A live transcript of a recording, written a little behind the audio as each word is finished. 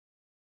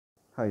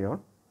Hi all.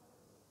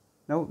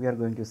 Now we are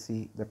going to see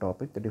the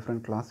topic, the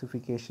different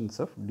classifications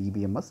of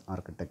DBMS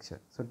architecture.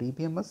 So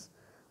DBMS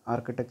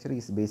architecture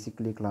is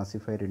basically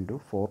classified into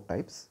 4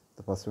 types.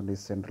 The first one is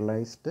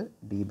centralized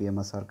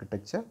DBMS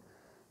architecture,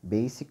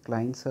 basic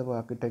client server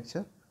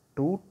architecture,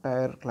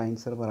 2-tier client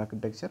server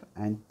architecture,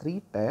 and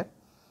 3-tier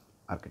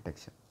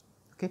architecture.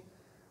 Okay.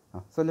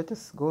 So let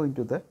us go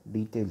into the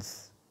details.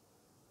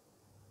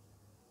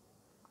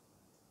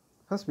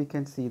 First we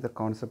can see the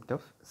concept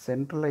of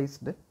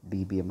centralized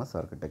DBMS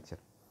architecture.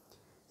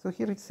 So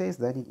here it says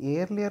that in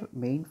earlier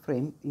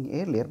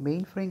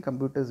mainframe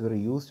computers were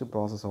used to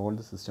process all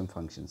the system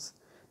functions.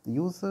 The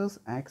users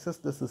access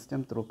the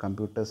system through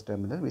computer's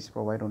terminal, which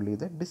provide only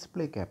the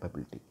display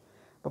capability.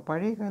 അപ്പോൾ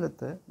പഴയ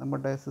കാലത്ത്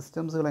നമ്മുടെ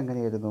സിസ്റ്റംസുകൾ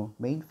എങ്ങനെയായിരുന്നു?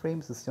 Main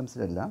frame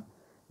സിസ്റ്റംസിലെല്ലാം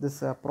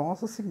this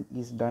processing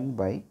is done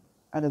by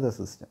another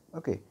system.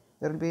 Okay,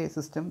 there will be A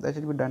system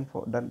that will be done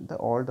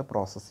all the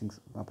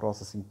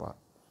processing part.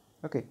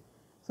 Okay,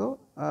 so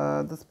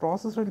this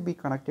processor will be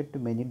connected to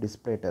many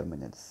display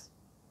terminals.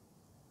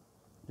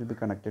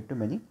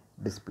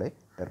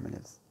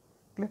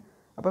 Clear?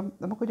 അപ്പം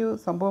നമുക്കൊരു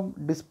സംഭവം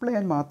display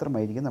ചെയ്യാൻ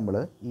മാത്രമായിരിക്കും നമ്മൾ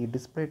ഈ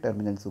display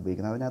terminals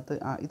ഉപയോഗിക്കുന്നത്. അതിനകത്ത്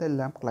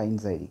ഇതെല്ലാം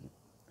ക്ലയൻസ് ആയിരിക്കും.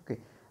 ഓക്കെ,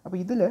 അപ്പോൾ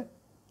ഇതിൽ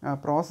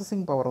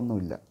പ്രോസസ്സിംഗ്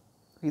പവറൊന്നുമില്ല.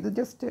 ഇത്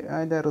ജസ്റ്റ്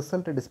അതിൻ്റെ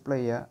റിസൾട്ട് ഡിസ്പ്ലേ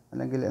ചെയ്യുക,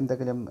 അല്ലെങ്കിൽ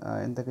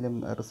എന്തെങ്കിലും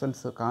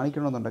റിസൾട്ട്സ്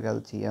കാണിക്കണമെന്നുണ്ടെങ്കിൽ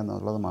അത് ചെയ്യുക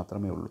എന്നുള്ളത്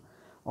മാത്രമേ ഉള്ളൂ.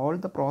 All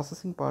the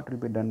processing part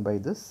will be done by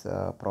this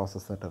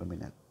processor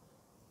terminal.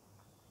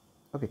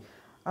 Okay,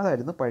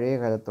 അതായിരുന്നു പഴയ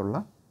കാലത്തുള്ള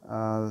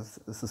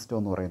സിസ്റ്റം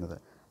എന്ന് പറയുന്നത്.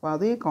 അപ്പോൾ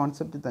അതേ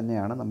കോൺസെപ്റ്റ്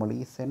തന്നെയാണ് നമ്മൾ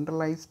ഈ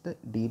സെൻട്രലൈസ്ഡ്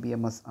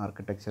DBMS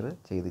ആർക്കിടെക്ചർ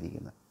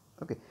ചെയ്തിരിക്കുന്നത്.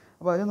 ഓക്കെ,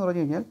 അപ്പോൾ അതെന്ന്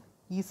പറഞ്ഞു കഴിഞ്ഞാൽ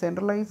ഈ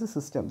centralised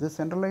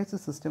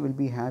system will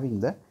be having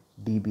the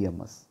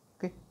DBMS.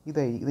 Okay,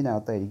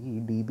 ഇതിനകത്തായിരിക്കും ഈ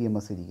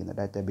DBMS ഇരിക്കുന്നത്,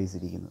 ഡാറ്റാബേസ്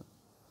ഇരിക്കുന്നത്.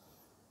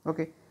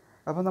 ഓക്കെ,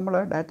 അപ്പോൾ നമ്മൾ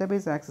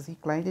ഡാറ്റാബേസ് ആക്സസ്, ഈ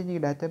ക്ലയൻറ്റിന് ഈ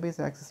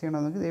ഡാറ്റാബേസ് ആക്സസ്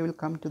ചെയ്യണമെങ്കിൽ they will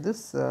come to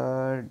this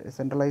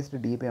centralised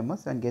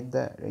DBMS and get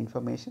the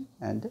information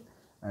and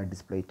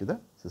display to the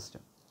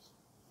system.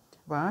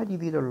 അപ്പോൾ ആ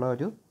രീതിയിലുള്ള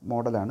ഒരു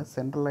മോഡലാണ്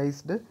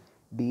സെൻട്രലൈസ്ഡ്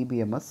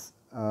DBMS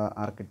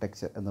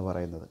ആർക്കിടെക്ചർ എന്ന്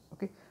പറയുന്നത്.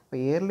 ഓക്കെ, അപ്പോൾ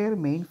ഏർലിയർ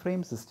മെയിൻ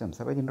ഫ്രെയിം സിസ്റ്റംസ്,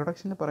 അപ്പോൾ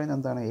ഇൻട്രൊഡക്ഷനിൽ പറയുന്നത്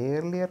എന്താണ്?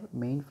 Earlier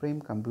main frame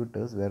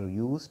computers were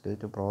used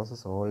to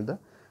process all the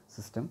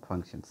system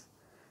functions.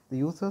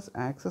 The users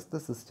access the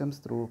systems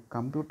through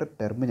computer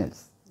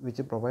terminals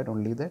which provide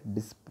only the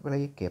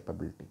display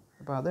capability.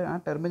 അപ്പോൾ ആ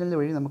terminal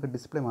വഴി നമുക്ക്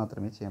display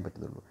മാത്രമേ ചെയ്യാൻ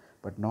പറ്റത്തുള്ളൂ.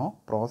 But no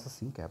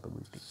processing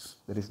capability.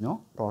 There is no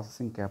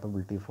processing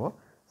capability for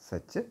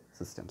such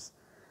systems.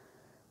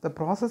 The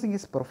processing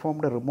is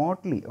performed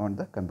remotely on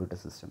the computer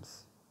systems.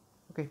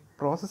 Okay,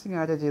 processing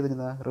ആരാ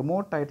ചെയ്തിരുന്നത്?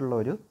 റിമോട്ടായിട്ടുള്ള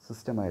ഒരു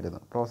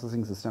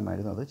പ്രോസസ്സിംഗ്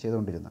സിസ്റ്റമായിരുന്നു അത്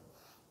ചെയ്തുകൊണ്ടിരുന്നത്.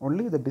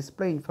 Only the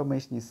display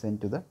information is send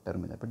to the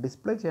terminal. അപ്പോൾ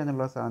display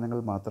ചെയ്യാനുള്ള സാധനങ്ങൾ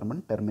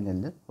മാത്രമാണ്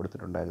ടെർമിനലിന്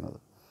കൊടുത്തിട്ടുണ്ടായിരുന്നത്.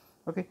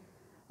 ഓക്കെ,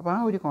 അപ്പോൾ ആ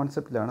ഒരു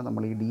കോൺസെപ്റ്റിലാണ്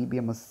നമ്മൾ ഈ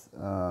DBMS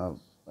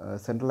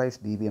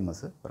സെൻട്രലൈസ്ഡ്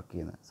DBMS വർക്ക്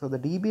ചെയ്യുന്നത്. So the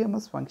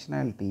DBMS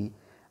functionality,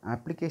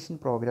 application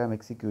program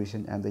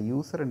execution and the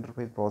user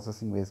interface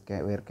processing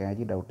wear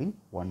carried out in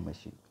one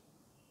machine.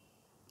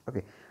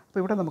 Okay, അപ്പോൾ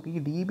ഇവിടെ നമുക്ക് ഈ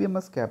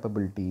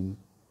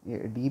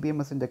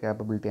DBMSൻ്റെ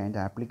capability and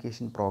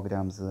application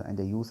programmes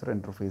and user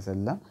interface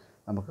എല്ലാം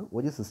നമുക്ക്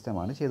ഒരു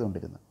സിസ്റ്റമാണ്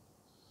ചെയ്തുകൊണ്ടിരുന്നത്.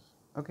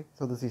 Okay,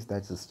 so this is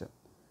that system.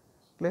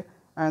 Clear?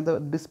 And the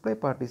display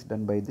part is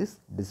done by this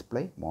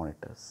display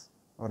monitors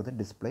or the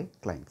display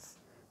clients.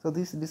 So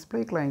these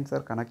display clients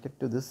are connected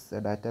to this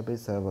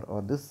database server or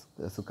this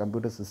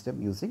computer system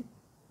using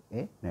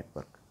a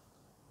network.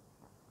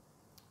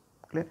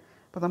 Clear?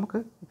 അപ്പോൾ നമുക്ക്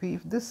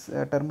if this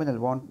terminal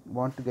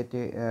want to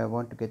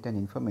get an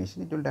information,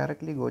 it will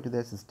directly go to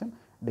the system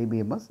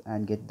DBMS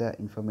and get the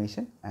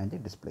information and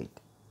display it.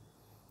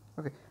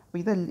 Okay, അപ്പോൾ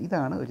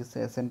ഇതാണ് ഒരു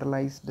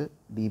centralised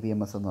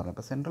DBMS എന്ന് പറയുന്നത്.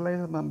 അപ്പോൾ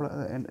centralised നമ്മൾ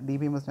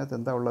DBMSനകത്ത്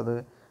എന്താ ഉള്ളത്?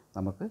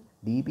 നമുക്ക്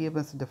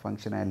DBMSൻ്റെ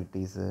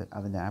ഫങ്ഷനാലിറ്റീസ്,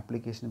 അതിൻ്റെ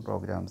ആപ്ലിക്കേഷൻ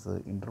പ്രോഗ്രാംസ്,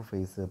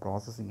 ഇൻ്റർഫേസ്,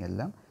 പ്രോസസ്സിംഗ്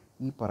എല്ലാം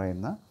ഈ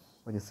പറയുന്ന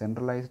ഒരു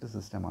സെൻട്രലൈസ്ഡ്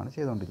സിസ്റ്റമാണ്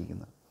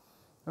ചെയ്തുകൊണ്ടിരിക്കുന്നത്.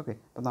 ഓക്കെ,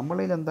 അപ്പോൾ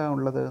നമ്മളതിൽ എന്താ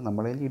ഉള്ളത്?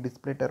 നമ്മളതിൽ ഈ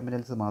ഡിസ്പ്ലേ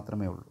ടെർമിനൽസ്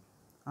മാത്രമേ ഉള്ളൂ.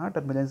 ആ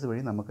ടെർമിനൽസ്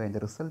വഴി നമുക്ക്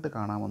അതിൻ്റെ റിസൾട്ട്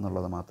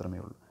കാണാമെന്നുള്ളത് മാത്രമേ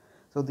ഉള്ളൂ.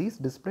 So these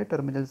display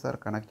terminals are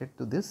connected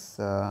to this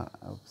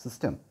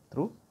system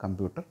through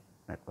computer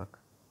network.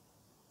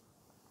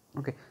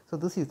 Okay, so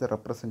this is the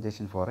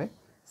representation for a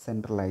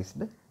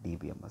centralized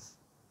DBMS.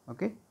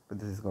 Okay, so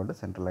this is called a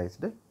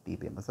centralized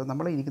DBMS. So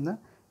നമ്മൾ ഇരിക്കുന്ന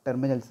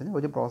ടെർമിനൽസിന്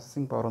ഒരു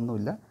processing power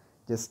ഒന്നുമില്ല,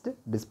 just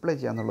display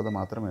ചെയ്യാന്നുള്ളത്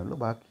മാത്രമേ ഉള്ളൂ.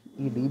 ബാക്കി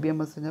ഈ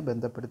DBMSനെ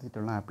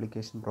ബന്ധപ്പെടുത്തിയിട്ടുള്ള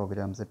application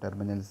programmes,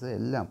 terminals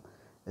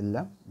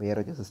എല്ലാം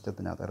വേറൊരു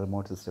സിസ്റ്റത്തിനകത്ത്,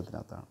 remote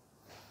സിസ്റ്റത്തിനകത്താണ്.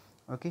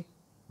 Okay,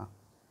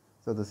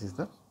 so this is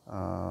the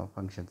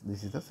function.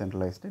 This is the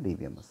centralized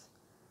DBMS.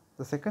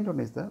 The second one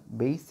is the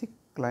basic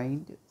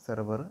client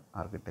server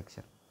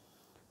architecture.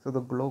 So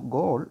the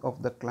goal of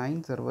the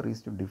client server is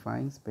to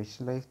define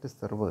specialized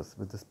servers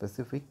with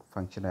specific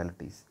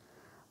functionalities.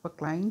 അപ്പോൾ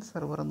client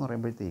server എന്ന്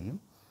പറയുമ്പോഴത്തേക്കും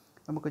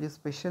നമുക്കൊരു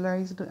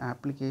specialised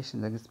application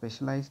അല്ലെങ്കിൽ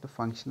specialised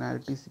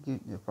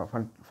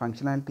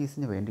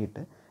ഫങ്ഷനാലിറ്റീസിന്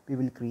വേണ്ടിയിട്ട് we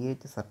will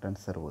create certain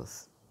servers.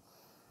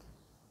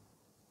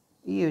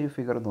 ഈ ഒരു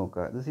figure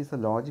നോക്കുക. This is A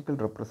logical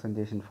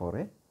representation four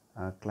A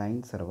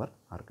client server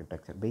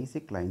architecture,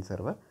 basic client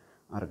server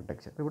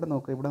architecture. ഇപ്പോൾ ഇവിടെ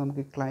നോക്കുക, ഇവിടെ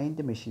നമുക്ക്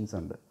ക്ലയൻറ്റ് മെഷീൻസ്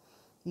ഉണ്ട്.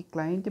 ഈ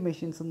ക്ലയൻറ്റ്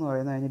മെഷീൻസ് എന്ന്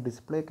പറയുന്നത് അതിന്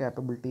ഡിസ്പ്ലേ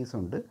ക്യാപ്പബിലിറ്റീസ്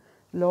ഉണ്ട്,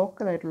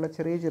 ലോക്കലായിട്ടുള്ള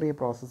ചെറിയ ചെറിയ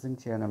പ്രോസസ്സിങ്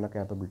ചെയ്യാനുള്ള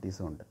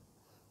ക്യാപ്പബിലിറ്റീസും ഉണ്ട്.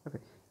 ഓക്കെ,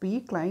 ഇപ്പോൾ ഈ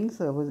ക്ലയൻറ്റ്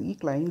സെർവേഴ്സ്,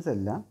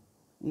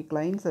 ഈ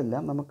ക്ലയൻറ്റ്സ്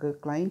എല്ലാം നമുക്ക്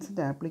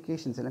ക്ലയൻറ്റ്സിൻ്റെ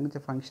ആപ്ലിക്കേഷൻസ്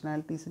അല്ലെങ്കിൽ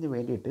ഫങ്ഷനാലിറ്റീസിന്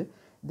വേണ്ടിയിട്ട്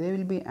they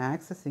will be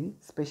accessing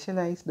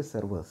specialised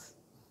servers.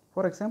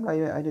 For example,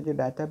 അതിനൊരു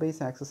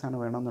ഡാറ്റാബേസ് ആക്സസ് ആണ്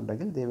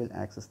വേണമെന്നുണ്ടെങ്കിൽ they will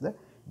access the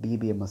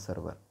DBMS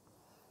server.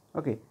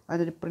 Okay,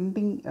 അതിനൊരു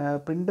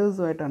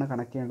പ്രിൻറ്റേഴ്സുമായിട്ടാണ്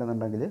connect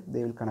ചെയ്യേണ്ടതെന്നുണ്ടെങ്കിൽ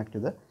they will connect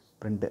to the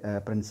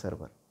print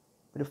server.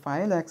 ഒരു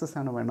ഫയൽ ആക്സസ്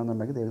ആണ്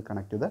വേണമെന്നുണ്ടെങ്കിൽ they will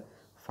connect to the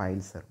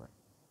file server.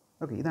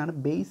 Okay, ഇതാണ്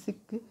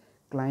basic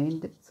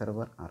client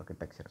server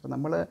architecture. അപ്പോൾ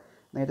നമ്മൾ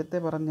നേരത്തെ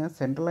പറഞ്ഞ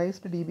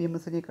സെൻട്രലൈസ്ഡ്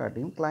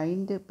DBMSനെക്കാട്ടിയും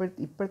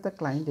ഇപ്പോഴത്തെ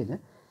ക്ലയൻറ്റിന്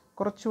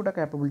കുറച്ചുകൂടെ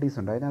ക്യാപ്പബിലിറ്റീസ്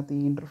ഉണ്ട്. അതിനകത്ത്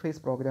ഈ ഇൻ്റർഫേസ്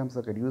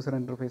പ്രോഗ്രാംസൊക്കെ, യൂസർ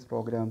ഇൻ്റർഫേസ്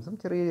പ്രോഗ്രാംസും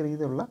ചെറിയ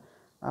രീതിയിലുള്ള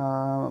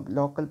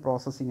ലോക്കൽ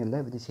പ്രോസസ്സിംഗ്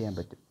എല്ലാം ഇതിന് ചെയ്യാൻ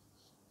പറ്റും.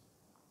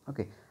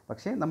 ഓക്കെ,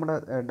 പക്ഷേ നമ്മുടെ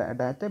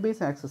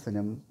ഡാറ്റാബേസ്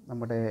ആക്സസിനും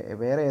നമ്മുടെ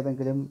വേറെ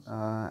ഏതെങ്കിലും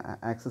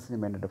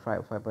ആക്സസിനും വേണ്ടിയിട്ട്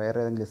വേറെ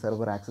ഏതെങ്കിലും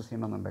സെർവർ ആക്സസ്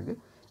ചെയ്യണമെന്നുണ്ടെങ്കിൽ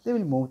they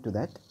will move to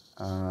that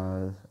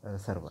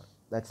server,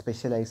 that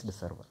specialised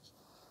server.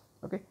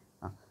 Okay,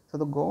 so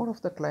the goal of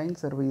the client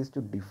server is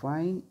to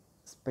define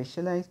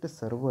specialized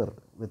server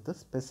with the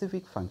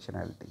specific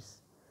functionalities.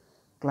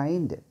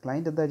 Client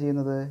എന്താ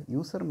ചെയ്യുന്നത്?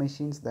 User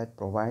machines that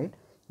provide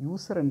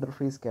user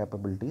interface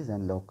capabilities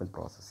and local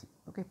processing.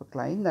 Okay, ഇപ്പോൾ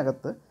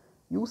ക്ലയൻറ്റിനകത്ത്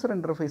user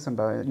interface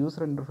ഉണ്ടാകും,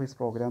 user interface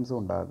പ്രോഗ്രാംസും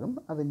ഉണ്ടാകും,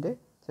 അതിൻ്റെ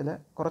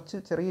കുറച്ച്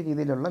ചെറിയ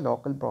രീതിയിലുള്ള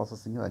local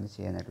പ്രോസസ്സിങ്ങും അതിന്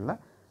ചെയ്യാനായിട്ടുള്ള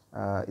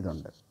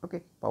ഇതുണ്ട്. ഓക്കെ,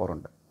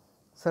 പവറുണ്ട്.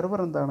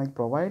 സെർവർ എന്താണ്?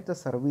 Provide the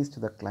service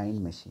to the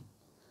client machine.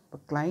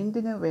 അപ്പോൾ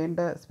ക്ലയൻറ്റിന് വേണ്ട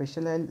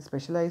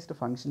സ്പെഷ്യലൈസ്ഡ്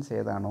ഫങ്ഷൻസ്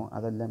ഏതാണോ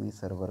അതെല്ലാം ഈ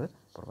സെർവർ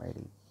പ്രൊവൈഡ്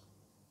ചെയ്യും.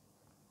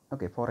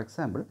 Okay, for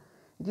example,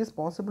 it is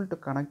possible to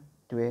connect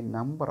a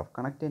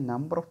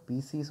number of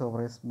PCs over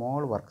a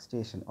small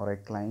workstation or a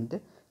client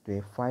to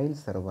a file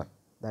server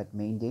that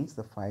maintains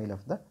the file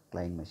of the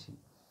client machine.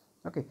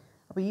 Okay,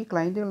 അപ്പോൾ ഈ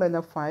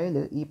ക്ലയൻറ്റുകളെല്ലാം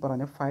ഈ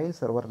പറഞ്ഞ file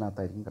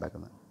സെർവറിനകത്തായിരിക്കും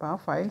കിടക്കുന്നത്. അപ്പോൾ ആ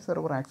file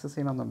server access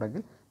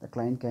ചെയ്യണമെന്നുണ്ടെങ്കിൽ the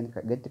client can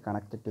get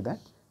connected to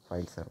that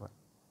file server.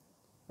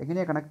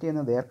 എങ്ങനെയാണ് connect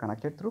ചെയ്യുന്നത്? They are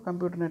connected through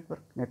computer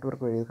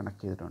network വഴി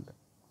കണക്ട് ചെയ്തിട്ടുണ്ട്.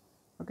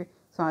 Okay,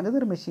 so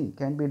another machine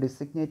can be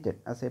designated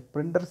as A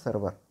printer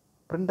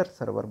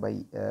server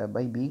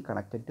by being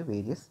connected to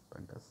various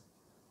പ്രിൻ്റേഴ്സ്.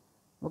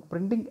 നമുക്ക്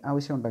printing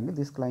ആവശ്യമുണ്ടെങ്കിൽ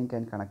this client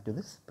can connect to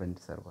this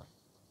print server.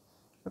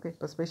 Okay,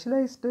 ഇപ്പോൾ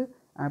specialised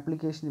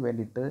ആപ്ലിക്കേഷന്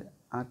വേണ്ടിയിട്ട്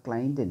ആ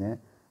ക്ലയൻറ്റിന്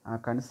ആ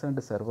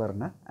concerned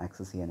സെർവറിന്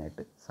access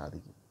ചെയ്യാനായിട്ട്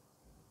സാധിക്കും.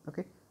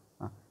 Okay,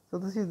 so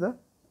this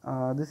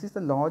is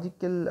the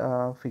logical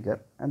figure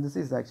and this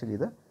is actually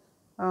the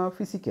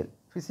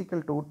physical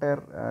two-tier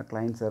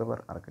client server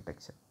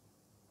architecture.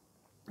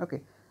 Okay,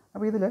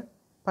 അപ്പോൾ ഇതിൽ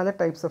പല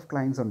ടൈപ്സ് ഓഫ്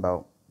ക്ലയൻറ്റ്സ്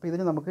ഉണ്ടാവും. അപ്പോൾ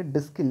ഇതിന് നമുക്ക്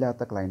ഡിസ്ക്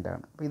ഇല്ലാത്ത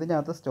ക്ലയൻറ്റാണ്. അപ്പോൾ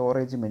ഇതിനകത്ത്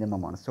സ്റ്റോറേജ്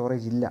മിനിമമാണ്,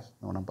 സ്റ്റോറേജ് ഇല്ല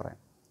എന്ന് വേണം പറയാം.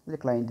 ഇതിൽ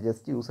ക്ലയൻറ്റ്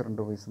ജസ്റ്റ് യൂസർ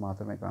ഇൻ്റർഫേസ്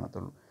മാത്രമേ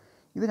കാണത്തുള്ളൂ.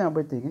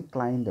 ഇതിനാകുമ്പോഴത്തേക്കും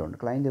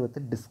ക്ലയൻറ്റ്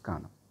വിത്ത്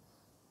ഡിസ്ക്കാണ്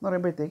എന്ന്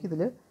പറയുമ്പോഴത്തേക്ക്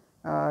ഇതിൽ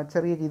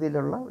ചെറിയ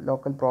രീതിയിലുള്ള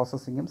ലോക്കൽ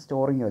പ്രോസസ്സിങ്ങും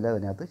സ്റ്റോറിങ്ങും എല്ലാം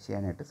അതിനകത്ത്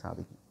ചെയ്യാനായിട്ട്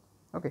സാധിക്കും.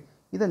 ഓക്കെ,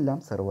 ഇതെല്ലാം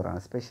സെർവറാണ്,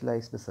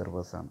 സ്പെഷ്യലൈസ്ഡ്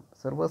സെർവേഴ്സാണ്.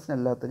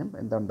 സെർവേഴ്സിനെല്ലാത്തിനും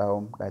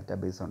എന്തുണ്ടാവും?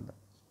 ഡാറ്റാബേസ് ഉണ്ട്.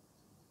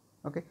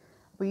 ഓക്കെ,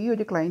 അപ്പോൾ ഈ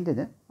ഒരു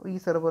ക്ലയൻറ്റിന് ഈ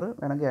സെർവർ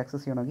വേണമെങ്കിൽ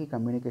ആക്സസ് ചെയ്യണമെങ്കിൽ ഈ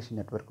കമ്മ്യൂണിക്കേഷൻ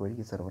നെറ്റ്വർക്ക് വഴി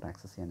ഈ സെർവർ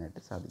ആക്സസ്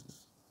ചെയ്യാനായിട്ട് സാധിക്കും.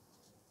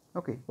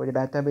 ഓക്കെ, ഒരു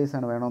ഡാറ്റാബേസ്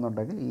ആണ്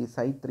വേണമെന്നുണ്ടെങ്കിൽ ഈ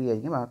സൈറ്റ് 3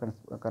 ആയിരിക്കും ആ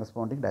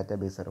കറസ്പോണ്ടിങ്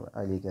ഡാറ്റാബേസ് സെർവർ,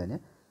 അതിലേക്ക് അതിന്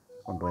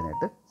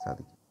കൊണ്ടുപോകാനായിട്ട്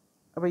സാധിക്കും.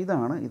 അപ്പോൾ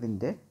ഇതാണ്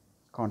ഇതിൻ്റെ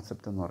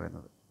കോൺസെപ്റ്റ് എന്ന്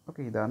പറയുന്നത്.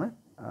 ഓക്കെ, ഇതാണ്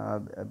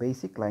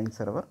basic client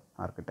server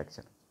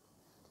architecture.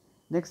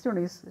 Next one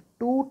is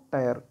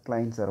to-tyre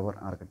client server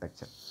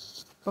architecture.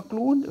 ഇപ്പോൾ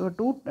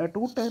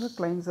ടു-ടയർ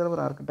ക്ലയൻറ്റ് സെർവർ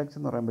ആർക്കിടെക്ചർ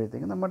എന്ന്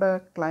പറയുമ്പോഴത്തേക്കും നമ്മുടെ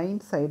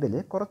ക്ലയൻറ്റ് സൈഡിൽ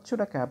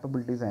കുറച്ചുകൂടെ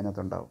ക്യാപ്പബിലിറ്റീസ്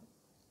അതിനകത്തുണ്ടാവും.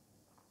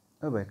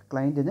 അതെ,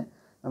 ക്ലയൻറ്റിന്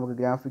നമുക്ക്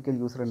ഗ്രാഫിക്കൽ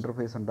യൂസർ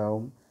ഇൻ്റർഫേസ്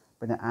ഉണ്ടാവും,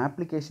 പിന്നെ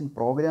ആപ്ലിക്കേഷൻ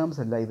പ്രോഗ്രാംസ്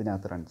എല്ലാം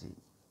ഇതിനകത്ത് റൺ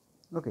ചെയ്യും.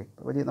 ഓക്കെ,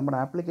 നമ്മുടെ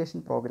ആപ്ലിക്കേഷൻ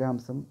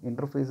പ്രോഗ്രാംസും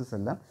ഇൻ്റർഫേസസ്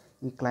എല്ലാം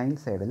ഈ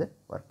ക്ലയൻറ്റ് സൈഡിൽ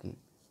വർക്ക് ചെയ്യും.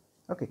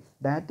 ഓക്കെ,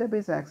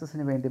 ഡാറ്റാബേസ്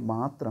ആക്സസിന് വേണ്ടി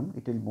മാത്രം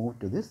it will move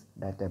to this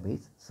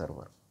database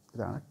server.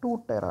 ഇതാണ്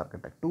ടു-ടയർ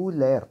ആർക്കിടെക്ചർ.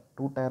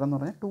 ടു-ടയർ എന്ന്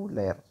പറഞ്ഞാൽ 2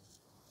 ലെയർ.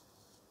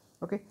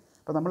 ഓക്കെ,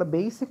 അപ്പോൾ നമ്മൾ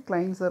ബേസിക്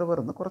ക്ലയൻറ്റ് സെർവർ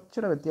എന്ന്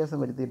കുറച്ചുകൂടെ വ്യത്യാസം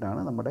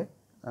വരുത്തിയിട്ടാണ് നമ്മുടെ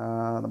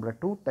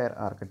ടു-ടയർ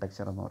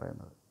ആർക്കിടെക്ചർ എന്ന്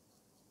പറയുന്നത്.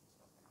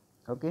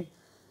 Okay,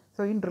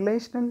 so in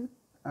relational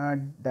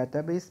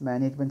database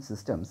management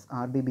systems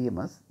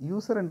RDBMS,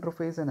 user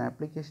interface and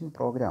application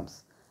programs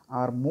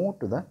are moved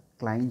to the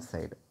client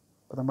side.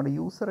 അപ്പോൾ നമ്മുടെ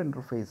യൂസർ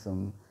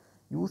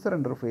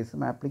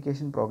ഇൻ്റർഫേസും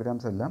ആപ്ലിക്കേഷൻ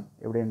പ്രോഗ്രാംസ് എല്ലാം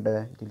എവിടെയുണ്ട്?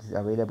 It is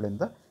available in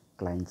the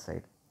client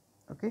side.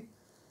 Okay,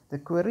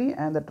 the query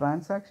and the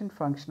transaction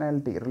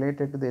functionality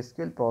related to the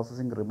SQL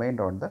processing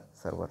remind on the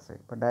server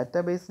side. ഇപ്പോൾ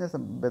ഡാറ്റാബേസിനെ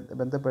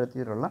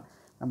ബന്ധപ്പെടുത്തിയിട്ടുള്ള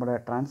നമ്മുടെ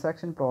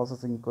transaction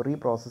processing, query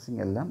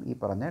processing എല്ലാം ഈ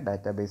പറഞ്ഞ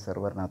database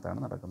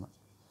സെർവറിനകത്താണ് നടക്കുന്നത്.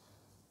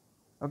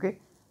 Okay,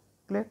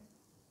 clear?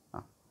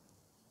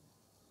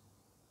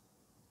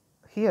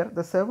 Here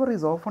the server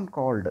is often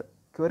called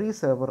query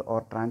server or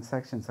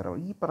transaction server.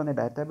 ഈ പറഞ്ഞ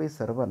database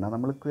സെർവറിനെ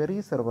നമ്മൾ query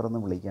server എന്ന്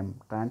വിളിക്കാം,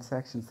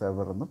 ട്രാൻസാക്ഷൻ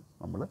സെർവർ എന്നും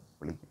നമ്മൾ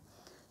വിളിക്കും.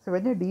 So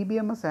when a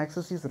DBMS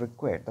access is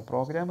required,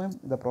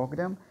 the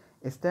program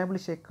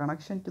establish a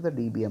connection to the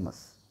DBMS.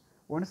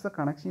 Once the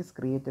connection is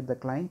created, the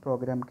client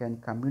program can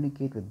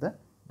communicate with the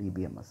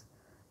DBMS.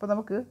 അപ്പോൾ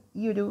നമുക്ക്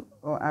ഈ ഒരു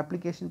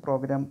application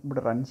programme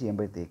ഇവിടെ run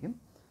ചെയ്യുമ്പോഴത്തേക്കും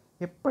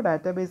എപ്പോൾ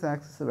database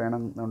access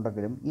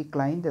വേണമെന്നുണ്ടെങ്കിലും ഈ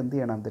client എന്ത്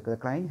ചെയ്യണം? The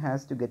client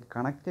has to get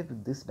connected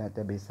with this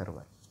database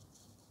server.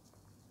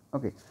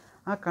 Okay,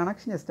 ആ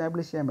കണക്ഷൻ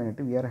എസ്റ്റാബ്ലിഷ് ചെയ്യാൻ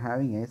വേണ്ടിയിട്ട് V are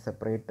having A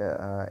separate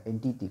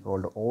entity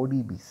called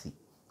ODBC.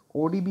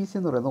 ODBC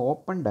എന്ന് പറയുന്നത്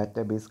ഓപ്പൺ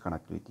ഡാറ്റാബേസ്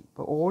കണക്ടിവിറ്റി.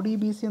 ഇപ്പോൾ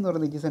ODBC എന്ന്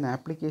പറയുന്നത് it is an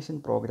application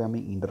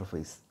programming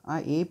interface. ആ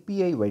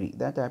API വഴി,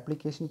 ദാറ്റ്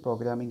ആപ്ലിക്കേഷൻ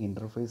പ്രോഗ്രാമിംഗ്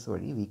ഇൻ്റർഫേസ്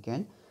വഴി we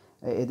can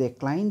the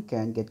client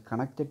can get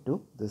connected to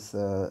this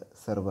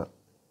server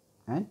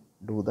and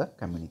do the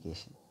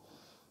communication.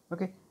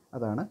 Okay,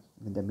 അതാണ്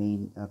ഇതിൻ്റെ മെയിൻ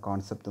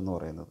കോൺസെപ്റ്റ് എന്ന്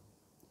പറയുന്നത്.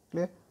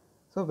 Clear?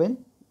 So when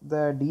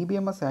the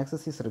DBMS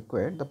access is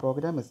required, the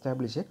program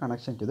establish a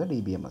connection to the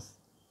DBMS.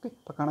 Okay,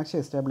 ഇപ്പോൾ connection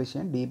establish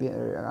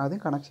ചെയ്യാൻ ആദ്യം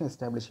connection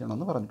establish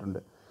ചെയ്യണമെന്ന് പറഞ്ഞിട്ടുണ്ട്.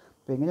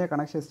 അപ്പോൾ എങ്ങനെയാണ്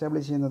കണക്ഷൻ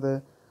എസ്റ്റാബ്ലിഷ് ചെയ്യുന്നത്?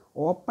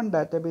 Open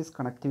database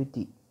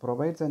connectivity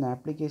provides an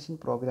application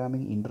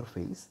programming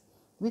interface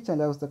which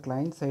allows the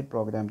client side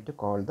programme to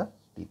call the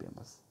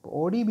DBMS. ഇപ്പോൾ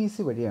ODBC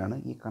വഴിയാണ്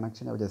ഈ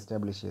കണക്ഷൻ അവർ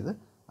എസ്റ്റാബ്ലിഷ് ചെയ്ത്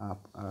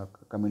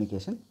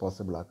കമ്മ്യൂണിക്കേഷൻ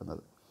പോസിബിൾ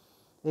ആക്കുന്നത്.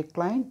 A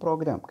client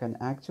program can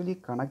actually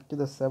connect to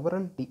the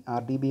several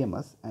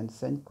RDBMS and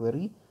send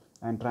query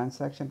and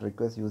transaction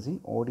request using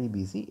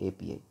ODBC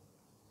API.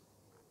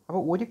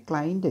 അപ്പോൾ ഒരു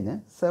ക്ലയൻറ്റിന്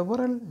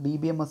several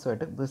DBMS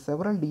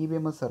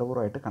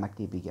സെർവറുമായിട്ട് connect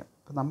ചെയ്യിപ്പിക്കാം.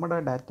 അപ്പോൾ നമ്മുടെ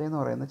data എന്ന്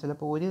പറയുന്നത്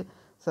ചിലപ്പോൾ ഒരു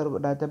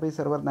database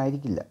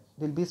സെർവറിനായിരിക്കില്ല.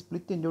 It will be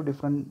split in to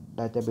different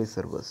database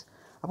servers.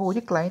 അപ്പോൾ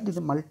ഒരു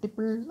ക്ലയൻറ്റിന്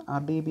മൾട്ടിപ്പിൾ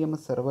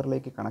RDBMS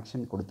സെർവറിലേക്ക്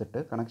കണക്ഷൻ കൊടുത്തിട്ട്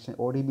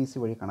ODBC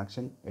വഴി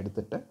കണക്ഷൻ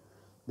എടുത്തിട്ട്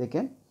they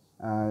can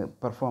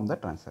perform the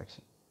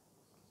transaction.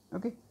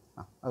 Okay,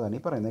 അതാണ്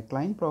ഈ പറയുന്നത്.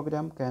 Client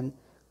programme can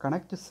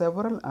connect to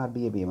several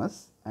RDBMS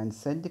and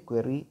send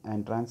query and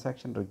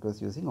transaction request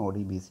using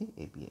ODBC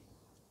API.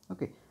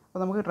 Okay, അപ്പോൾ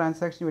നമുക്ക്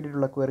ട്രാൻസാക്ഷന്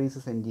വേണ്ടിയിട്ടുള്ള ക്വയറീസ്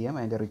സെൻഡ് ചെയ്യാം.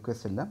 അതിൻ്റെ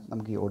റിക്വസ്റ്റ് എല്ലാം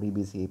നമുക്ക് ഈ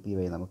ODBC API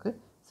വഴി നമുക്ക്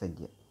സെൻഡ്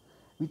ചെയ്യാം.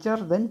 Which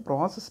are then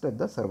processed at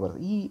the server.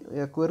 ഈ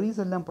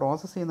ക്വയറീസ് എല്ലാം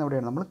പ്രോസസ്സ് ചെയ്യുന്ന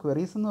എവിടെയാണ്? നമ്മൾ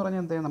ക്വയറീസ് എന്ന്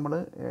പറഞ്ഞാൽ എന്താ,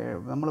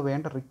 നമ്മൾ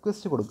വേണ്ട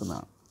റിക്വസ്റ്റ്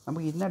കൊടുക്കുന്നതാണ്.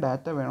 നമുക്ക് ഇന്ന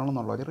ഡാറ്റ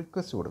വേണമെന്നുള്ള ഒരു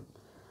റിക്വസ്റ്റ് കൊടുക്കും.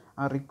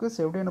 ആ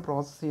റിക്വസ്റ്റ് എവിടെയാണ്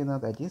പ്രോസസ്സ്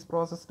ചെയ്യുന്നത്? That is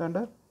processed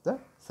under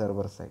the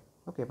server side.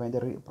 Okay, അപ്പോൾ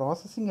അതിൻ്റെ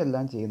പ്രോസസ്സിംഗ്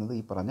എല്ലാം ചെയ്യുന്നത്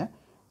ഈ പറഞ്ഞ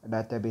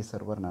ഡാറ്റാബേസ്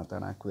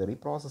സെർവറിനകത്താണ് ആ ക്വയറി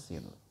പ്രോസസ്സ്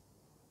ചെയ്യുന്നത്.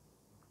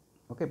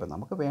 ഓക്കെ, ഇപ്പോൾ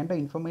നമുക്ക് വേണ്ട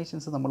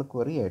ഇൻഫർമേഷൻസ് നമ്മൾ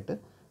ക്വറി ആയിട്ട്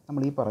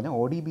നമ്മൾ ഈ പറഞ്ഞ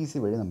ODBC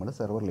വഴി നമ്മൾ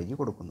സെർവറിലേക്ക്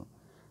കൊടുക്കുന്നു.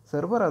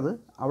 സെർവർ അത്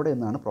അവിടെ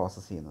നിന്നാണ്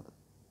പ്രോസസ്സ് ചെയ്യുന്നത്.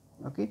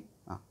 ഓക്കെ,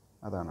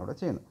 അതാണ് അവിടെ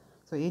ചെയ്യുന്നത്.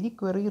 So any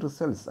query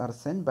results R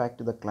send back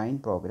to the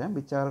client programme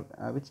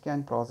which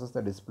can process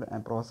the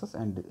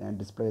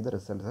display the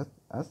results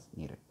as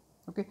needed.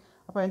 Okay,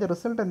 അപ്പോൾ അതിൻ്റെ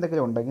റിസൾട്ട്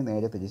എന്തെങ്കിലും ഉണ്ടെങ്കിൽ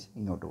നേരെ തിരിച്ച്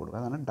ഇങ്ങോട്ട്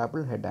കൊടുക്കുക. അതാണ്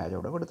ഡബിൾ ഹെഡ് ആരോ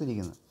ഇവിടെ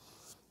കൊടുത്തിരിക്കുന്നത്.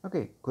 ഓക്കെ,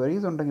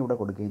 ക്വയറീസ് ഉണ്ടെങ്കിൽ ഇവിടെ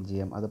കൊടുക്കുകയും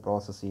ചെയ്യാം. അത്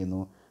പ്രോസസ്സ് ചെയ്യുന്നു.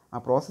 ആ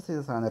പ്രോസസ്സ്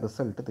ചെയ്ത സാധനം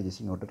റിസൾട്ട് തിരിച്ച്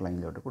ഇങ്ങോട്ട്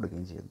ക്ലയൻറ്റിലോട്ട്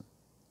കൊടുക്കുകയും ചെയ്യുന്നു.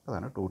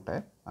 അതാണ് 2-tier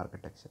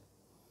architecture.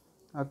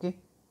 Okay,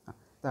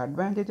 the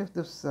advantage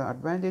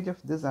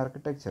of this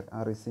architecture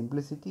R E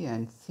simplicity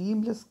and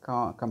seamless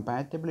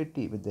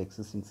compatibility with the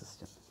existing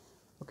system.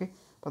 Okay,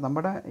 അപ്പോൾ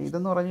നമ്മുടെ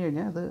ഇതെന്ന് പറഞ്ഞു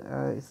കഴിഞ്ഞാൽ അത്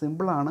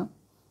സിമ്പിളാണ്.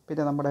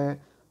 പിന്നെ നമ്മുടെ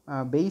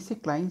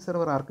ബേസിക് ക്ലയൻറ്റ്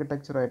സെർവർ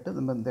ആർക്കിടെക്ചറായിട്ട്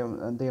നമ്മൾ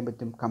എന്ത് ചെയ്യാൻ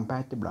പറ്റും?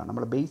 കമ്പാറ്റബിളാണ്.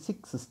 നമ്മുടെ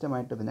ബേസിക്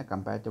സിസ്റ്റമായിട്ട് ഇതിനെ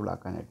കമ്പാറ്റബിൾ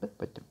ആക്കാനായിട്ട്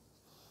പറ്റും.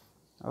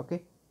 ഓക്കെ,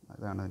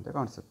 അതാണ് അതിൻ്റെ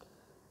concept.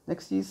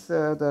 Next is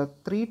the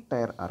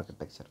 3-tier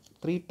architecture,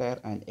 3-tier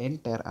and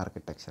N-tier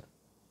architecture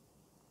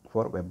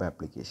four web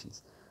applications.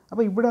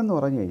 അപ്പോൾ ഇവിടെ എന്ന്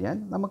പറഞ്ഞു കഴിഞ്ഞാൽ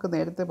നമുക്ക്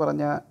നേരത്തെ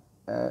പറഞ്ഞ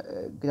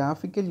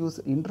graphical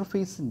use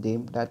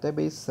ഇൻ്റർഫേസിൻ്റെയും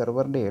database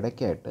സെർവറിൻ്റെ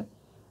ഇടയ്ക്കായിട്ട്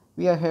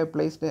we have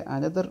placed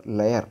another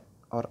layer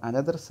or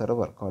another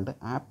server called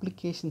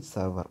application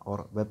server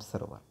or web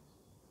server.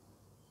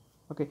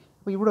 Okay,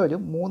 അപ്പോൾ ഇവിടെ ഒരു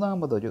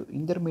മൂന്നാമതൊരു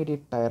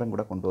ഇൻ്റർമീഡിയറ്റ് ലെയറും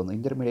കൂടെ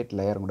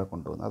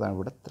കൊണ്ടുവന്നു. അതാണ്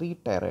ഇവിടെ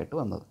 3-tier ആയിട്ട്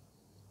വന്നത്.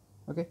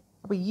 ഓക്കെ,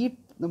 അപ്പോൾ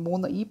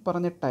ഈ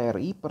പറഞ്ഞ ടയർ,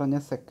 ഈ പറഞ്ഞ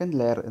സെക്കൻഡ്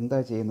ലെയർ എന്താ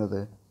ചെയ്യുന്നത്?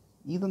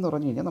 ഇതെന്ന്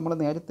പറഞ്ഞു കഴിഞ്ഞാൽ നമ്മൾ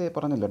നേരത്തെ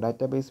പറഞ്ഞല്ലോ,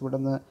 ഡാറ്റാബേസ് ഇവിടെ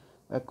നിന്ന്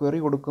ക്വറി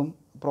കൊടുക്കും,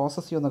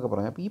 പ്രോസസ്സ് ചെയ്യുമെന്നൊക്കെ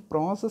പറഞ്ഞു. അപ്പോൾ ഈ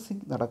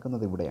പ്രോസസ്സിങ്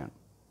നടക്കുന്നത് ഇവിടെയാണ്.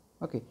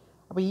 ഓക്കെ,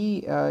 അപ്പോൾ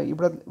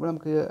ഇവിടെ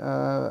നമുക്ക്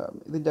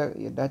ഇതിൻ്റെ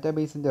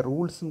ഡാറ്റാബേസിൻ്റെ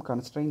റൂൾസും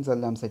കൺസ്ട്രെയിൻസ്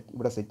എല്ലാം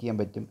ഇവിടെ സെറ്റ് ചെയ്യാൻ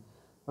പറ്റും.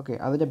 ഓക്കെ,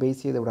 അതിനെ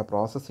ബേസ് ചെയ്ത് ഇവിടെ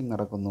പ്രോസസ്സിങ്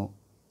നടക്കുന്നു.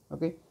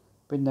 ഓക്കെ,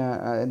 പിന്നെ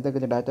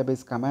എന്തെങ്കിലും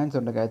ഡാറ്റാബേസ് കമാൻഡ്സ്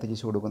ഉണ്ടെങ്കിൽ അത്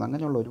തിരിച്ചു കൊടുക്കുന്നു.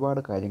 അങ്ങനെയുള്ള ഒരുപാട്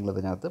കാര്യങ്ങൾ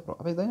ഇതിനകത്ത്.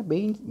 അപ്പോൾ ഇതിന്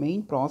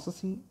മെയിൻ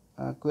പ്രോസസ്സിങ്,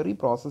 ക്വറി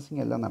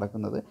പ്രോസസ്സിങ് എല്ലാം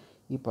നടക്കുന്നത്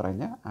ഈ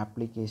പറഞ്ഞ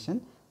ആപ്ലിക്കേഷൻ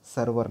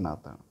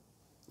സെർവറിനകത്താണ്.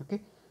 ഓക്കെ,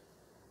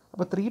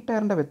 അപ്പോൾ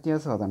 3-tierൻ്റെ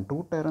വ്യത്യാസം അതാണ്.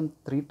 2-tierഉം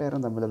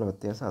 3-tierഉം തമ്മിലുള്ള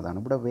വ്യത്യാസം അതാണ്.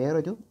 ഇവിടെ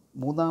വേറൊരു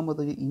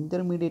മൂന്നാമതൊരു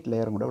ഇൻ്റർമീഡിയറ്റ്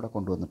ലെയറും കൂടെ ഇവിടെ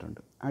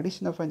കൊണ്ടുവന്നിട്ടുണ്ട്.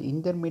 Addition of an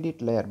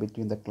intermediate layer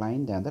between the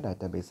client and the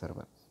database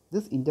server.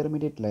 This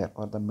intermediate layer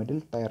or the middle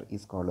tyre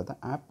is called the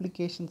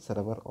application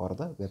server or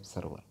the web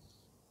server.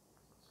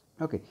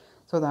 Okay,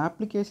 so the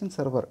application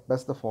server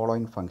does the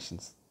following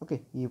functions. Okay,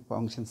 ഈ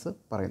functions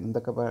പറയുന്നു.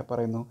 എന്തൊക്കെ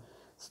പറയുന്നു?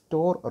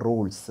 Store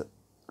rules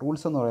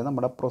എന്ന് പറയുന്നത്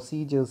നമ്മുടെ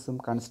പ്രൊസീജിയേഴ്സും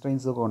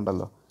കൺസ്ട്രെയിൻസും ഒക്കെ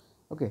ഉണ്ടല്ലോ.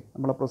 Okay,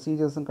 നമ്മളെ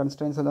പ്രൊസീജിയേഴ്സും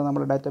കൺസ്ട്രെയിൻസ് എല്ലാം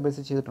നമ്മൾ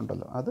ഡാറ്റാബേസ്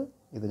ചെയ്തിട്ടുണ്ടല്ലോ, അത്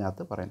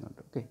ഇതിനകത്ത്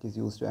പറയുന്നുണ്ട്. Okay, it is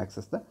use to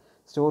access the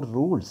store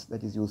rules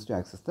that is use to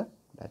access the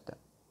data.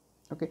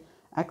 Okay,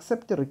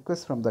 accept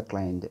request from the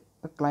client.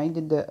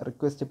 ക്ലയൻറ്റിൻ്റെ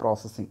request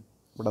processing.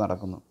 ഇവിടെ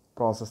നടക്കുന്നു.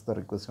 പ്രോസസ് ദ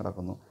റിക്വസ്റ്റ്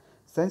നടക്കുന്നു.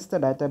 Sense the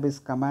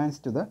database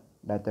commands to the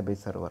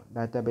database server.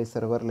 Database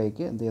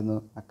സെർവറിലേക്ക് എന്ത് ചെയ്യുന്നു?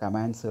 ആ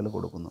കമാൻഡ്സുകൾ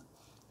കൊടുക്കുന്നു.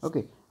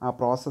 Okay, ആ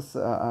process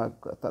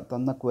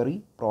തന്ന query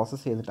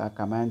process ചെയ്തിട്ട് ആ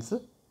കമാൻഡ്സ്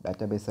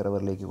ഡാറ്റാബേസ്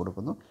സെർവറിലേക്ക്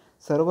കൊടുക്കുന്നു.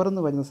 സെർവറിൽ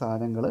നിന്ന് വരുന്ന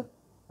സാധനങ്ങൾ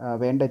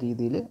വേണ്ട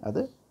രീതിയിൽ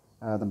അത്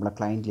നമ്മളെ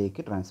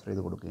ക്ലയൻറ്റിലേക്ക് ട്രാൻസ്ഫർ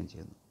ചെയ്ത് കൊടുക്കുകയും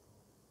ചെയ്യുന്നു.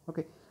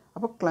 ഓക്കെ,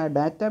 അപ്പോൾ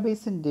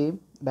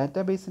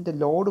ഡാറ്റാബേസിൻ്റെ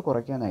ലോഡ്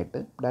കുറയ്ക്കാനായിട്ട്,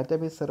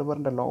 ഡാറ്റാബേസ്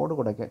സെർവറിൻ്റെ ലോഡ്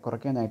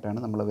കുറയ്ക്കാനായിട്ടാണ്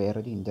നമ്മൾ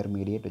വേറൊരു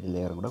ഇൻ്റർമീഡിയറ്റ് ഒരു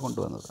ലെയറും കൂടെ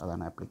കൊണ്ടുവന്നത്.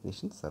 അതാണ്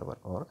application server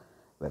or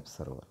web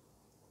server.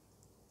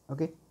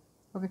 Okay,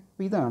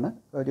 അപ്പോൾ ഇതാണ്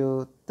ഒരു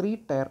 3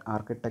 ടയർ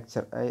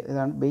ആർക്കിടെക്ചർ.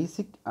 ഇതാണ്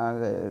basic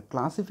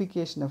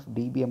classification of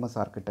DBMS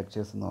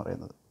architectures എന്ന്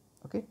പറയുന്നത്.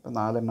 ഓക്കെ, ഇപ്പോൾ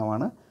 4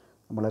 എണ്ണമാണ്.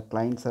 നമ്മൾ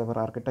ക്ലയൻറ്റ് സെർവർ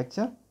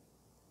ആർക്കിടെക്ചർ,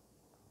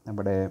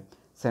 നമ്മുടെ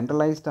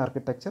centralised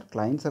architecture,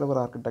 client server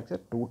architecture,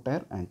 2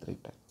 tyre and 3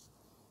 tyre.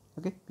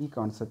 Okay, ഈ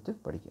കോൺസെപ്റ്റ്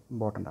പഠിക്കുക,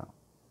 ഇമ്പോർട്ടൻ്റ് ആണ്.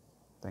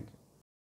 Thank you.